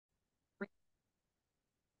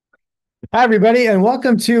Hi, everybody, and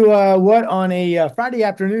welcome to what on a Friday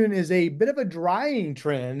afternoon is a bit of a drying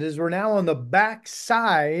trend as we're now on the back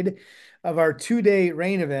side of our 2-day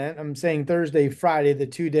rain event. I'm saying Thursday, Friday, the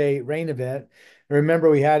 2-day rain event. Remember,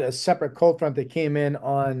 we had a separate cold front that came in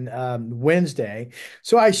on Wednesday.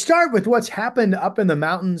 So I start with what's happened up in the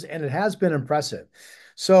mountains, and it has been impressive.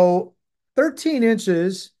 So 13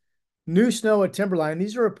 inches new snow at Timberline.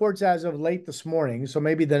 These are reports as of late this morning, so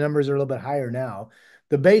maybe the numbers are a little bit higher now.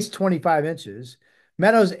 The base 25 inches.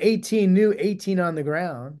 Meadows 18 new, 18 on the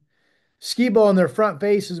ground. Ski-Bowl in their front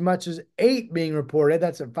face as much as eight being reported.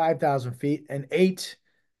 That's at 5,000 feet and eight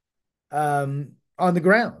on the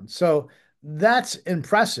ground. So that's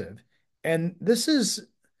impressive. And this is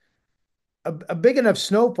a big enough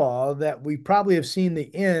snowfall that we probably have seen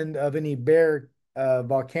the end of any bare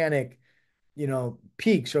volcanic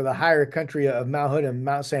peaks or the higher country of Mount Hood and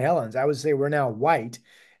Mount St. Helens. I would say we're now white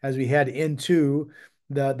as we head into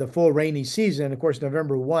the full rainy season. Of course,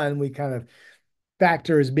 November 1, we kind of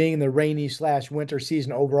factor as being the rainy slash winter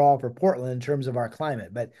season overall for Portland in terms of our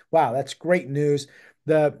climate. But wow, that's great news.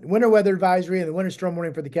 The winter weather advisory and the winter storm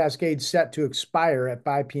warning for the Cascades set to expire at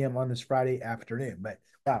 5 p.m. on this Friday afternoon. But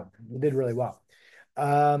wow, we did really well.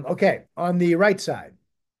 Okay, on the right side.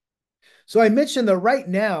 So I mentioned that right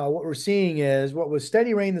now, what we're seeing is what was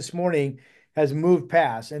steady rain this morning has moved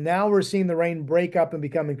past, and now we're seeing the rain break up and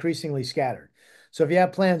become increasingly scattered. So if you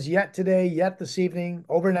have plans yet today, yet this evening,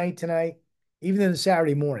 overnight tonight, even in the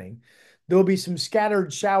Saturday morning, there'll be some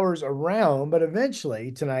scattered showers around, but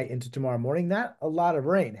eventually tonight into tomorrow morning, not a lot of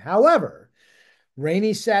rain. However,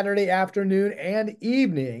 rainy Saturday afternoon and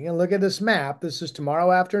evening. And look at this map. This is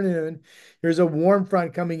tomorrow afternoon. Here's a warm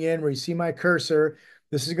front coming in where you see my cursor.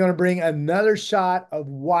 This is going to bring another shot of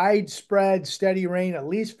widespread steady rain, at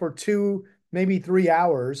least for 2, maybe 3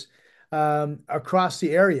 hours across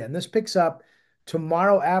the area. And this picks up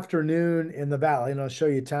tomorrow afternoon in the valley. And I'll show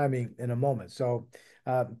you timing in a moment. So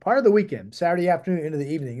part of the weekend, Saturday afternoon into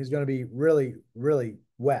the evening, is going to be really, really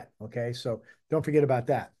wet. Okay. So don't forget about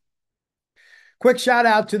that. Quick shout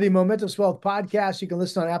out to the Momentous Wealth podcast. You can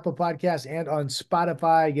listen on Apple Podcasts and on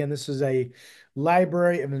Spotify. Again, this is a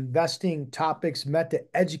library of investing topics meant to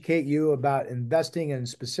educate you about investing and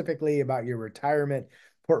specifically about your retirement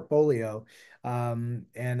portfolio. And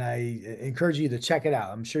I encourage you to check it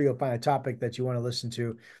out. I'm sure you'll find a topic that you want to listen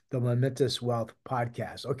to, the Momentous Wealth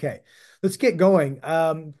podcast. Okay, let's get going.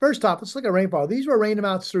 First off, let's look at rainfall. These were rain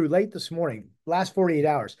amounts through late this morning, last 48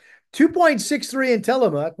 hours. 2.63 in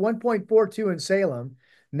Tillamook, 1.42 in Salem,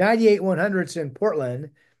 98 100ths in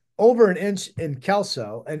Portland, over an inch in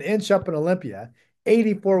Kelso, an inch up in Olympia,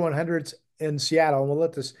 84 100ths in Seattle. And we'll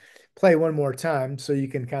let this play one more time so you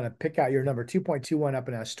can kind of pick out your number. 2.21 up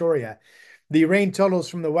in Astoria. The rain totals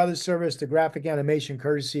from the Weather Service, the graphic animation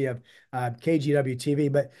courtesy of KGW TV.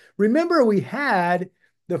 But remember, we had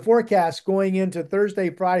the forecast going into Thursday,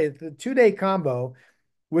 Friday, the 2-day combo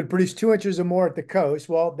would produce 2 inches or more at the coast.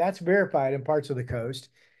 Well, that's verified in parts of the coast,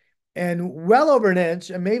 and well over an inch,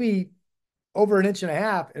 and maybe over an inch and a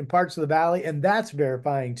half in parts of the valley, and that's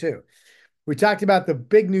verifying too. We talked about the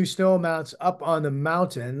big new snow amounts up on the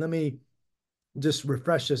mountain. Let me just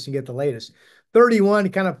refresh this and get the latest. 31,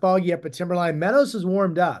 kind of foggy up at Timberline. Meadows has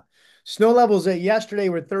warmed up. Snow levels at yesterday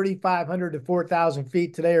were 3,500 to 4,000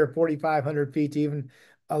 feet. Today are 4,500 feet to even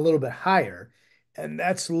a little bit higher. And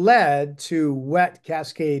that's led to wet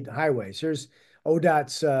Cascade highways. Here's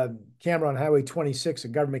ODOT's camera on Highway 26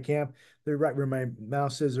 at Government Camp. They're right where my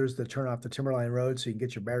mouse is. There's the turn off the Timberline Road so you can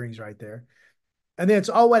get your bearings right there. And then it's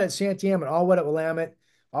all wet at Santiam and all wet at Willamette,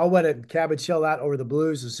 all wet at Cabbage Hill out over the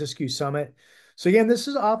Blues, the Siskiyou Summit. So again, this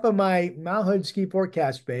is off of my Mount Hood ski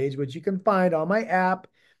forecast page, which you can find on my app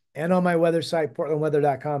and on my weather site,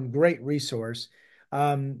 portlandweather.com. Great resource.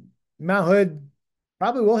 Um, Mount Hood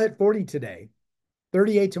probably will hit 40 today,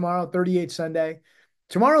 38 tomorrow, 38 Sunday.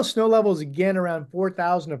 Tomorrow, snow levels again around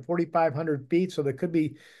 4,000 to 4,500 feet. So there could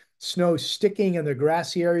be snow sticking in the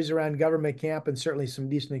grassy areas around Government Camp and certainly some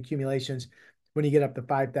decent accumulations when you get up to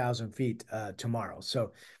 5,000 feet tomorrow.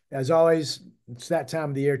 So as always, it's that time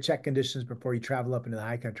of the year. Check conditions before you travel up into the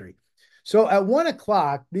high country. So at 1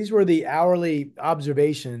 o'clock, these were the hourly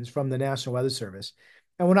observations from the National Weather Service.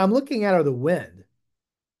 And what I'm looking at are the wind.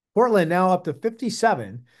 Portland now up to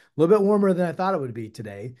 57, a little bit warmer than I thought it would be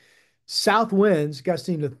today. South winds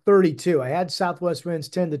gusting to 32. I had southwest winds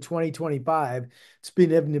 10 to 20, 25. It's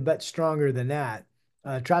been even a bit stronger than that.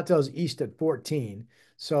 Troutdale's east at 14.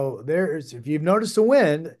 So there's, if you've noticed the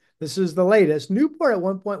wind, this is the latest. Newport at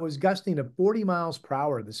one point was gusting to 40 miles per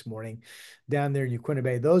hour this morning down there in Uquinta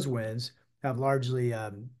Bay. Those winds have largely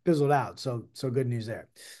fizzled out. So good news there.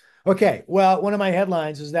 Okay, well, one of my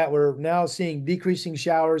headlines is that we're now seeing decreasing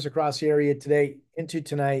showers across the area today into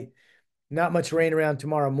tonight. Not much rain around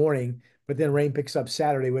tomorrow morning, but then rain picks up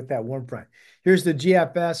Saturday with that warm front. Here's the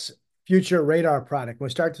GFS future radar product.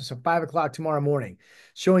 We'll start this at 5 o'clock tomorrow morning,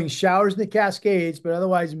 showing showers in the Cascades, but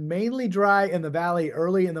otherwise mainly dry in the valley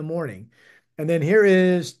early in the morning. And then here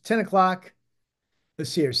is 10 o'clock.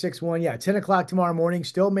 Let's see here, 6-1. Yeah, 10 o'clock tomorrow morning,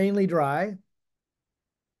 still mainly dry.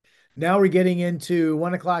 Now we're getting into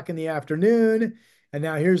 1 o'clock in the afternoon. And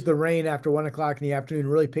now here's the rain after 1 o'clock in the afternoon,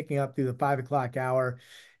 really picking up through the 5 o'clock hour.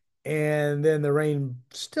 And then the rain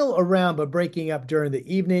still around, but breaking up during the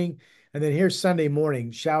evening. And then here's Sunday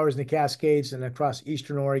morning, showers in the Cascades and across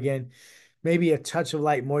eastern Oregon. Maybe a touch of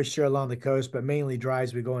light moisture along the coast, but mainly dry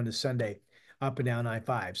as we go into Sunday up and down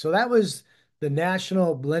I-5. So that was the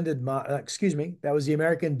national blended, excuse me, that was the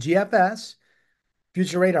American GFS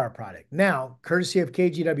Future Radar product. Now, courtesy of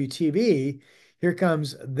KGW TV, here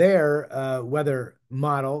comes their weather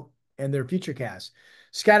model and their futurecast.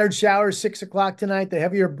 Scattered showers, 6 o'clock tonight. The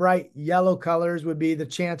heavier bright yellow colors would be the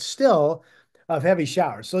chance still of heavy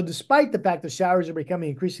showers. So, despite the fact the showers are becoming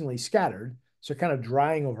increasingly scattered, so kind of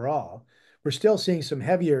drying overall, we're still seeing some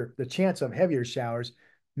heavier, the chance of heavier showers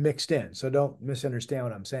mixed in. So, don't misunderstand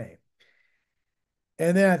what I'm saying.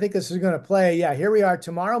 And then I think this is going to play. Yeah, here we are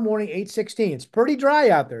tomorrow morning, 8:16. It's pretty dry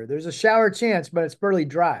out there. There's a shower chance, but it's fairly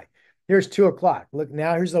dry. Here's 2 o'clock. Look,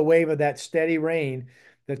 now here's the wave of that steady rain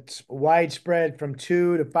that's widespread from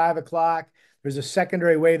 2 to 5 o'clock. There's a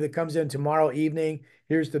secondary wave that comes in tomorrow evening.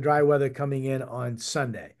 Here's the dry weather coming in on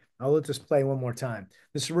Sunday. I'll let this play one more time.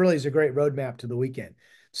 This really is a great roadmap to the weekend.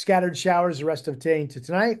 Scattered showers the rest of today into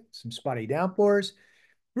tonight, some spotty downpours.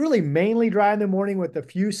 Really mainly dry in the morning with a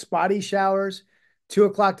few spotty showers. 2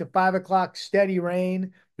 o'clock to 5 o'clock, steady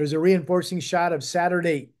rain. There's a reinforcing shot of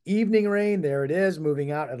Saturday evening rain. There it is,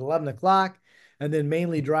 moving out at 11 o'clock. And then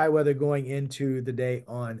mainly dry weather going into the day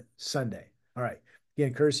on Sunday. All right.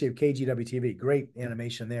 Again, courtesy of KGW TV. Great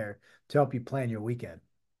animation there to help you plan your weekend.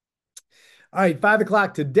 All right, 5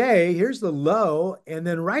 o'clock today. Here's the low. And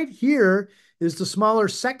then right here is the smaller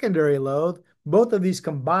secondary low. Both of these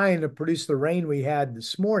combine to produce the rain we had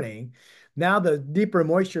this morning. Now the deeper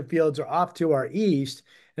moisture fields are off to our east.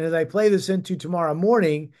 And as I play this into tomorrow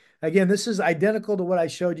morning, again, this is identical to what I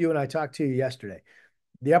showed you when I talked to you yesterday.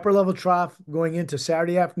 The upper level trough going into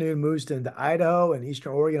Saturday afternoon moves into Idaho and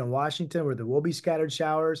eastern Oregon and Washington, where there will be scattered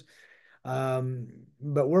showers. But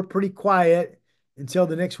we're pretty quiet until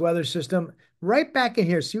the next weather system. Right back in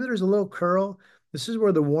here, see where there's a little curl? This is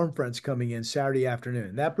where the warm front's coming in Saturday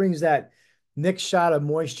afternoon. That brings that next shot of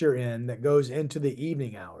moisture in that goes into the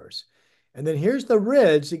evening hours. And then here's the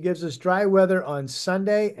ridge that gives us dry weather on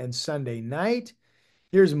Sunday and Sunday night.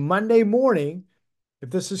 Here's Monday morning. If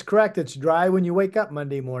this is correct, it's dry when you wake up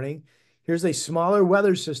Monday morning. Here's a smaller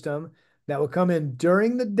weather system that will come in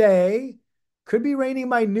during the day. Could be raining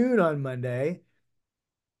by noon on Monday.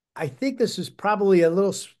 I think this is probably a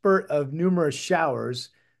little spurt of numerous showers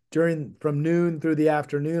during from noon through the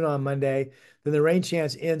afternoon on Monday. Then the rain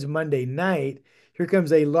chance ends Monday night. Here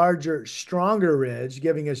comes a larger, stronger ridge,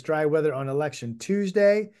 giving us dry weather on election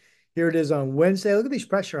Tuesday. Here it is on Wednesday. Look at these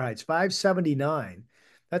pressure heights, 579.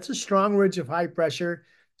 That's a strong ridge of high pressure.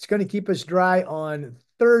 It's going to keep us dry on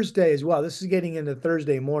Thursday as well. This is getting into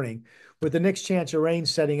Thursday morning, with the next chance of rain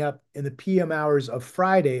setting up in the PM hours of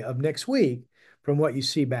Friday of next week from what you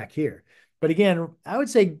see back here. But again, I would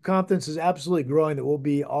say confidence is absolutely growing that we'll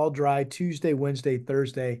be all dry Tuesday, Wednesday,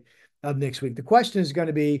 Thursday of next week. The question is going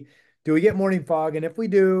to be, do we get morning fog? And if we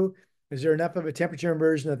do, is there enough of a temperature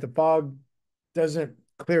inversion that the fog doesn't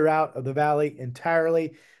clear out of the valley entirely?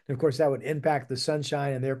 And of course, that would impact the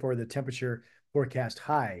sunshine and therefore the temperature forecast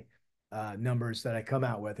high numbers that I come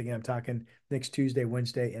out with. Again, I'm talking next Tuesday,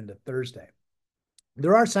 Wednesday, into Thursday.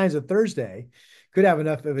 There are signs that Thursday could have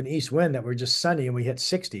enough of an east wind that we're just sunny and we hit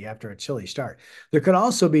 60 after a chilly start. There could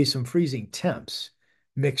also be some freezing temps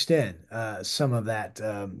mixed in, some of that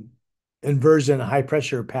inversion, high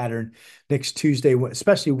pressure pattern next Tuesday,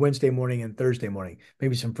 especially Wednesday morning and Thursday morning.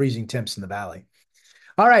 Maybe some freezing temps in the valley.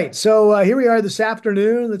 All right, so here we are this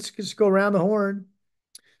afternoon. Let's just go around the horn.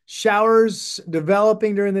 Showers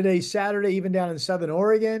developing during the day Saturday, even down in southern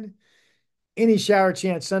Oregon. Any shower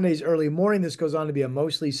chance Sunday's early morning. This goes on to be a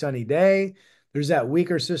mostly sunny day. There's that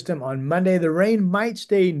weaker system on Monday. The rain might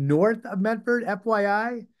stay north of Medford,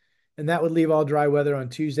 FYI, and that would leave all dry weather on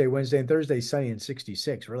Tuesday, Wednesday, and Thursday, sunny and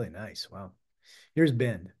 66. Really nice. Wow. Here's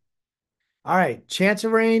Bend. All right, chance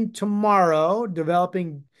of rain tomorrow,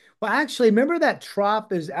 developing. Well, actually, remember that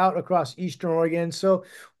trough is out across eastern Oregon, so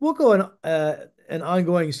we'll go an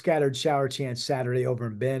ongoing scattered shower chance Saturday over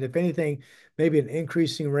in Bend. If anything, maybe an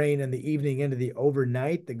increasing rain in the evening into the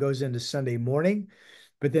overnight that goes into Sunday morning,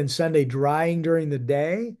 but then Sunday drying during the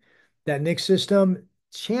day. That Nick system,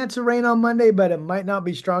 chance of rain on Monday, but it might not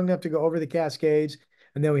be strong enough to go over the Cascades.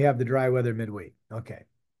 And then we have the dry weather midweek. Okay.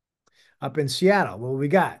 Up in Seattle, what we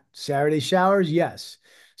got? Saturday showers, yes.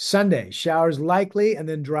 Sunday showers likely, and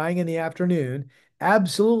then drying in the afternoon.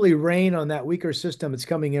 Absolutely rain on that weaker system that's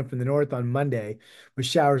coming in from the north on Monday, with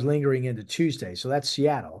showers lingering into Tuesday. So that's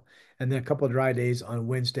Seattle. And then a couple of dry days on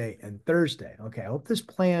Wednesday and Thursday. Okay, I hope this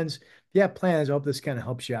plans. If you have plans, I hope this kind of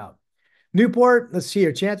helps you out. Newport, let's see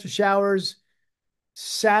here. Chance of showers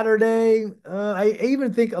Saturday. I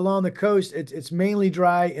even think along the coast, it's mainly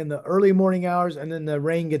dry in the early morning hours, and then the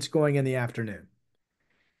rain gets going in the afternoon,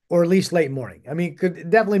 or at least late morning. I mean, it could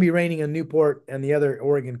definitely be raining in Newport and the other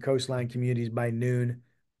Oregon coastline communities by noon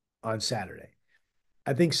on Saturday.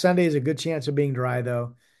 I think Sunday is a good chance of being dry,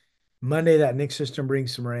 though. Monday, that next system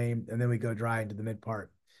brings some rain, and then we go dry into the mid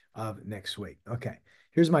part of next week. Okay,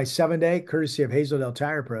 here's my 7 day, courtesy of Hazeldale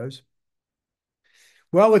Tire Pros.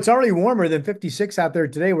 Well, it's already warmer than 56 out there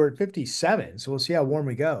today. We're at 57, so we'll see how warm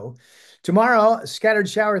we go. Tomorrow, scattered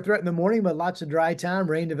shower threat in the morning, but lots of dry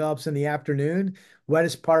time. Rain develops in the afternoon.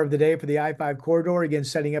 Wettest part of the day for the I-5 corridor, again,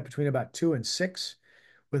 setting up between about 2 and 6,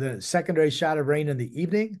 with a secondary shot of rain in the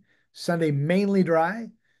evening. Sunday, mainly dry.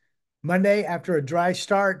 Monday, after a dry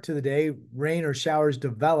start to the day, rain or showers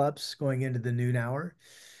develops going into the noon hour.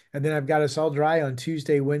 And then I've got us all dry on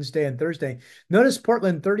Tuesday, Wednesday, and Thursday. Notice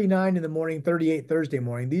Portland 39 in the morning, 38 Thursday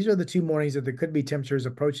morning. These are the two mornings that there could be temperatures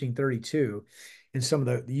approaching 32 in some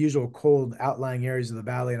of the usual cold outlying areas of the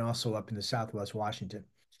valley and also up into Southwest Washington.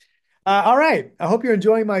 All right. I hope you're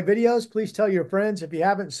enjoying my videos. Please tell your friends. If you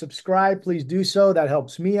haven't subscribed, please do so. That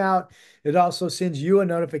helps me out. It also sends you a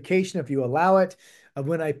notification, if you allow it, of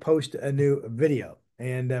when I post a new video.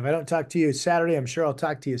 And if I don't talk to you Saturday, I'm sure I'll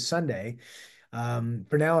talk to you Sunday.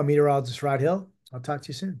 For now, I'm meteorologist Rod Hill. I'll talk to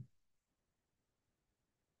you soon.